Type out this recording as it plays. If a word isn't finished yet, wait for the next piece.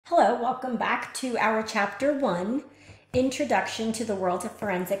Hello, welcome back to our Chapter 1, Introduction to the World of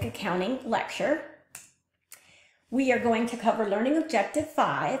Forensic Accounting lecture. We are going to cover Learning Objective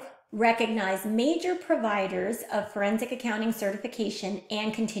 5, recognize major providers of forensic accounting certification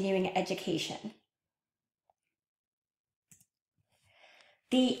and continuing education.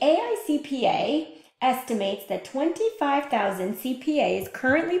 The AICPA estimates that 25,000 CPAs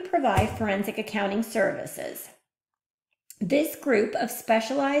currently provide forensic accounting services. This group of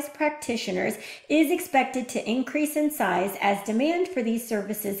specialized practitioners is expected to increase in size as demand for these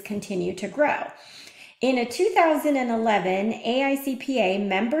services continue to grow. In a 2011 AICPA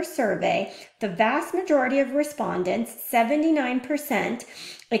member survey, the vast majority of respondents, 79%,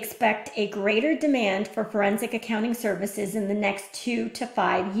 expect a greater demand for forensic accounting services in the next 2 to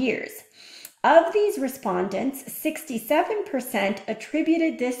 5 years. Of these respondents, 67%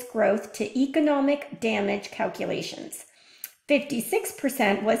 attributed this growth to economic damage calculations.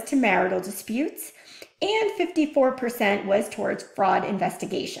 56% was to marital disputes, and 54% was towards fraud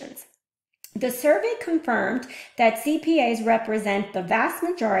investigations. The survey confirmed that CPAs represent the vast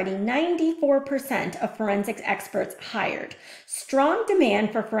majority, 94% of forensics experts hired. Strong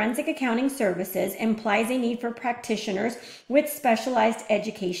demand for forensic accounting services implies a need for practitioners with specialized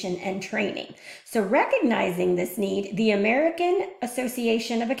education and training. So recognizing this need, the American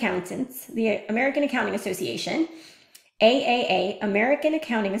Association of Accountants, the American Accounting Association, AAA, American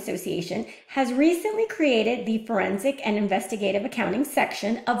Accounting Association, has recently created the Forensic and Investigative Accounting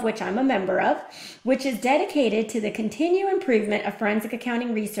section, of which I'm a member of, which is dedicated to the continued improvement of forensic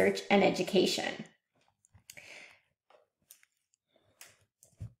accounting research and education.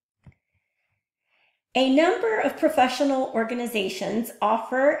 A number of professional organizations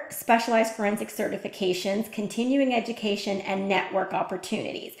offer specialized forensic certifications, continuing education, and network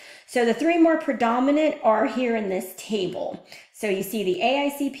opportunities. So the three more predominant are here in this table. So you see the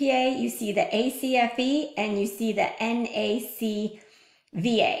AICPA, you see the ACFE, and you see the NACVA.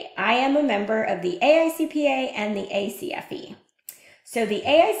 I am a member of the AICPA and the ACFE. So the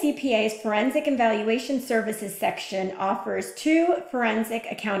AICPA's Forensic Evaluation Services section offers 2 forensic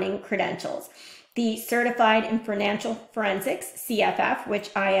accounting credentials. The Certified in Financial Forensics, CFF, which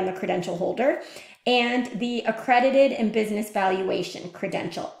I am a credential holder, and the Accredited in Business Valuation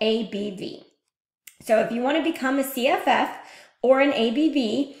credential, ABV. So if you want to become a CFF or an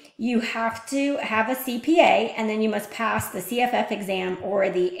ABV, you have to have a CPA, and then you must pass the CFF exam or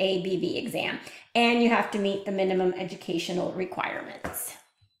the ABV exam, and you have to meet the minimum educational requirements.